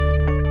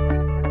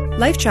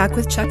LifeTrac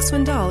with Chuck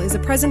Swindoll is a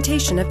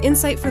presentation of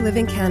Insight for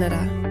Living Canada.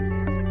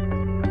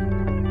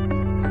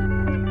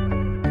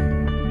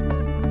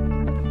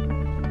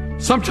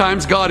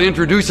 Sometimes God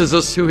introduces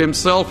us to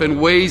Himself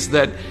in ways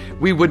that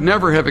we would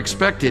never have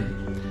expected,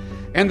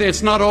 and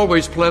it's not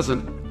always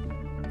pleasant.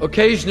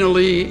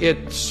 Occasionally,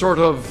 it sort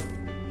of,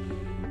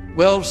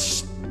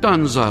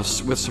 stuns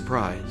us with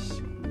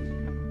surprise.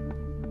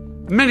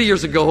 Many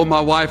years ago, my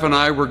wife and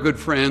I were good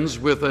friends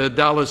with a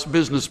Dallas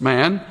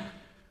businessman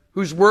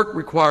whose work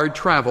required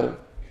travel.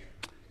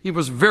 He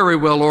was very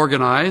well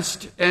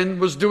organized and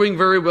was doing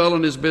very well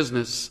in his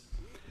business.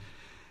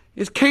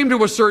 It came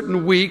to a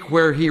certain week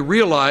where he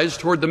realized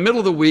toward the middle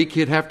of the week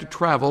he'd have to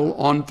travel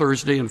on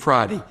Thursday and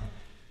Friday.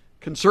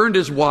 Concerned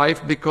his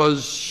wife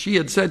because she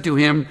had said to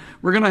him,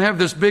 "We're going to have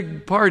this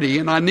big party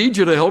and I need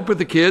you to help with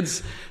the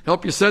kids,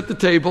 help you set the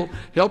table,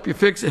 help me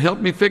fix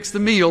the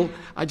meal.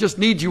 I just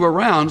need you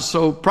around,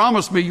 so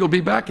promise me you'll be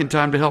back in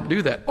time to help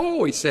do that."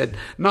 "Oh," he said,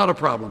 "not a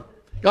problem."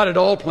 Got it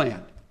all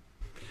planned.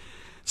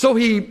 So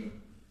he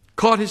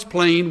caught his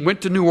plane,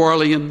 went to New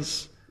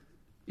Orleans,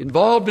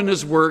 involved in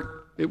his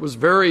work. It was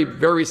very,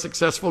 very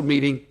successful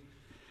meeting.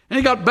 And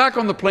he got back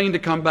on the plane to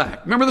come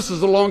back. Remember, this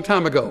is a long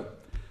time ago.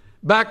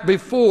 Back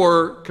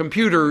before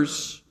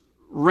computers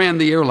ran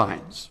the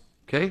airlines,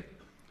 okay?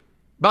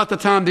 About the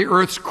time the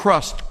Earth's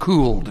crust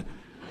cooled.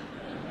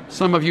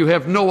 Some of you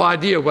have no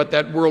idea what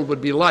that world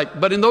would be like.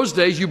 But in those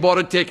days, you bought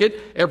a ticket.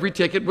 Every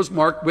ticket was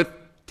marked with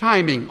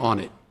timing on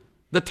it,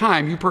 the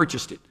time you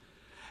purchased it.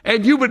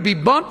 And you would be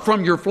bumped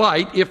from your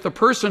flight if the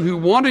person who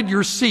wanted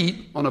your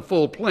seat on a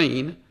full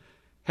plane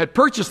had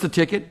purchased the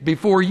ticket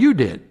before you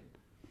did.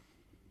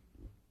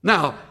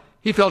 Now,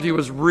 he felt he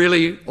was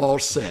really all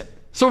set.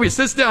 So he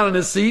sits down in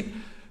his seat,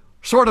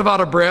 sort of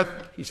out of breath.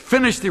 He's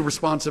finished the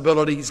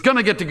responsibility. He's going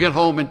to get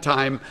home in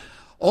time,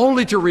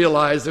 only to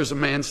realize there's a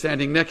man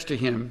standing next to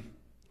him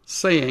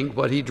saying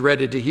what he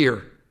dreaded to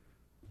hear.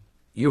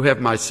 "You have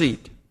my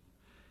seat."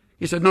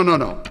 He said, No,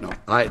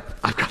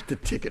 I've got the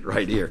ticket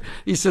right here.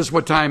 He says,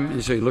 "What time?"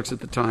 And so he looks at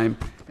the time,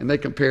 and they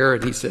compare,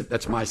 and he said,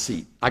 "That's my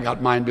seat. I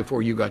got mine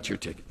before you got your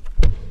ticket."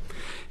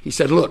 He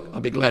said, "Look, I'll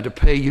be glad to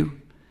pay you.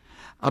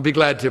 I'll be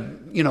glad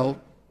to,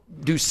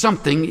 do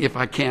something if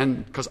I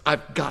can, because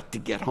I've got to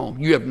get home.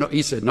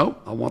 He said, "No,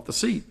 I want the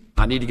seat.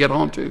 I need to get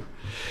home too."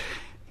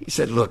 He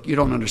said, "Look, you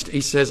don't understand."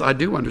 He says, "I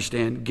do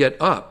understand. Get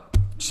up."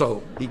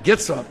 So he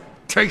gets up,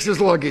 takes his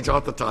luggage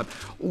off the top,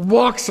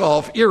 walks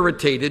off,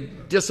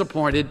 irritated,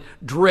 disappointed,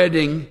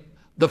 dreading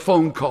the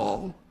phone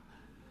call.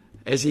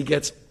 As he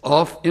gets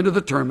off into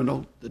the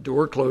terminal, the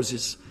door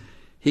closes,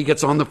 he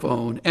gets on the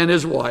phone, and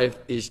his wife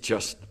is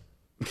just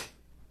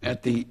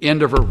at the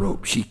end of her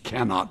rope. She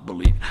cannot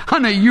believe.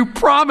 "Honey, you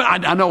promised."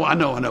 I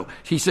know.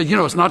 She said,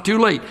 "It's not too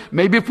late.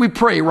 Maybe if we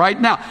pray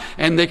right now."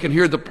 And they can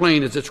hear the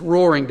plane as it's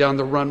roaring down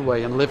the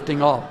runway and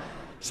lifting off.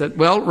 He said,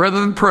 "Well, rather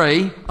than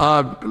pray,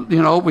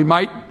 we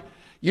might,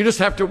 you just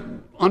have to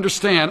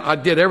understand I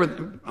did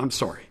everything. I'm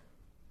sorry."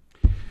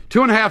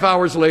 2.5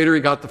 hours later,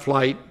 he got the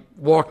flight,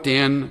 walked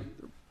in.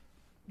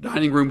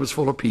 Dining room was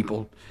full of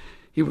people.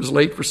 He was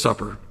late for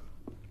supper.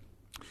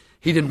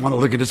 He didn't want to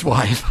look at his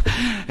wife.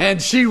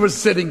 And she was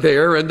sitting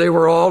there, and they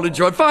were all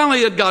enjoying.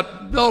 Finally, it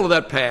got all of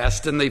that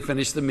passed, and they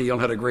finished the meal,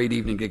 had a great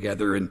evening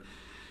together, and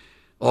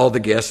all the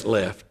guests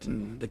left.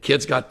 And the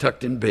kids got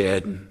tucked in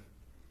bed, and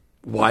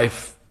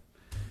wife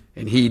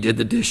and he did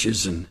the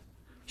dishes, and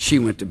she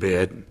went to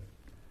bed.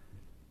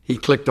 He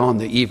clicked on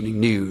the evening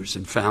news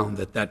and found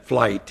that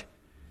flight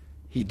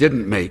he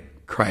didn't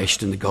make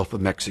crashed in the Gulf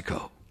of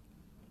Mexico,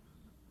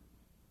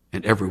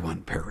 and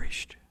everyone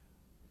perished.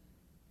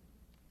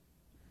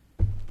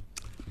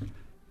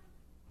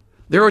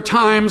 There are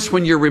times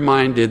when you're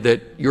reminded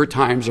that your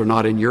times are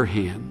not in your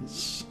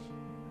hands.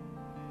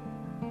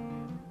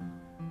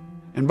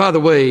 And by the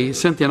way,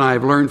 Cynthia and I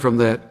have learned from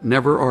that,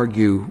 never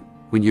argue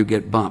when you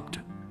get bumped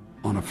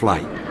on a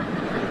flight.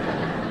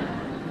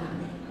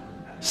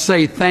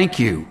 Say thank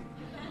you.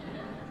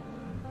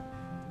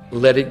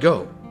 Let it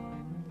go.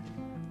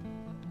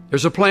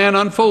 There's a plan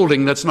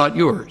unfolding that's not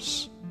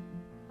yours.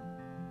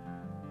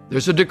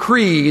 There's a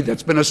decree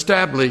that's been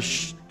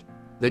established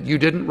that you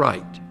didn't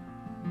write.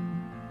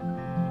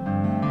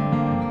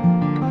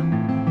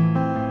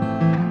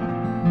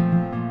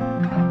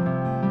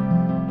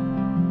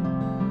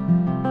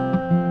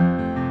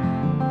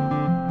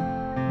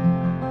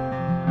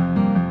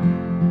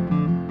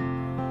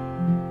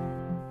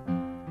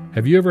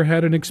 Have you ever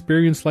had an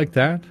experience like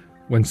that,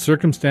 when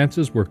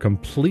circumstances were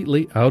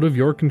completely out of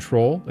your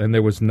control and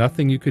there was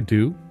nothing you could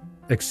do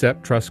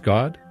except trust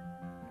God?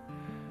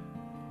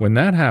 When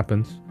that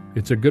happens,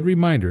 it's a good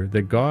reminder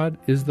that God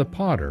is the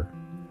potter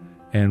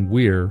and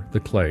we're the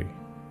clay.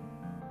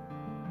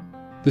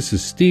 This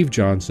is Steve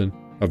Johnson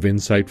of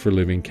Insight for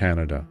Living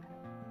Canada.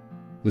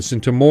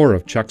 Listen to more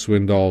of Chuck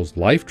Swindoll's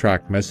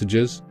LifeTrac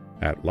messages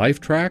at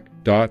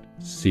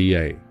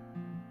lifetrac.ca.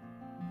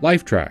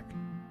 LifeTrac,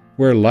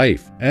 where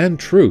life and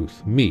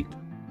truth meet.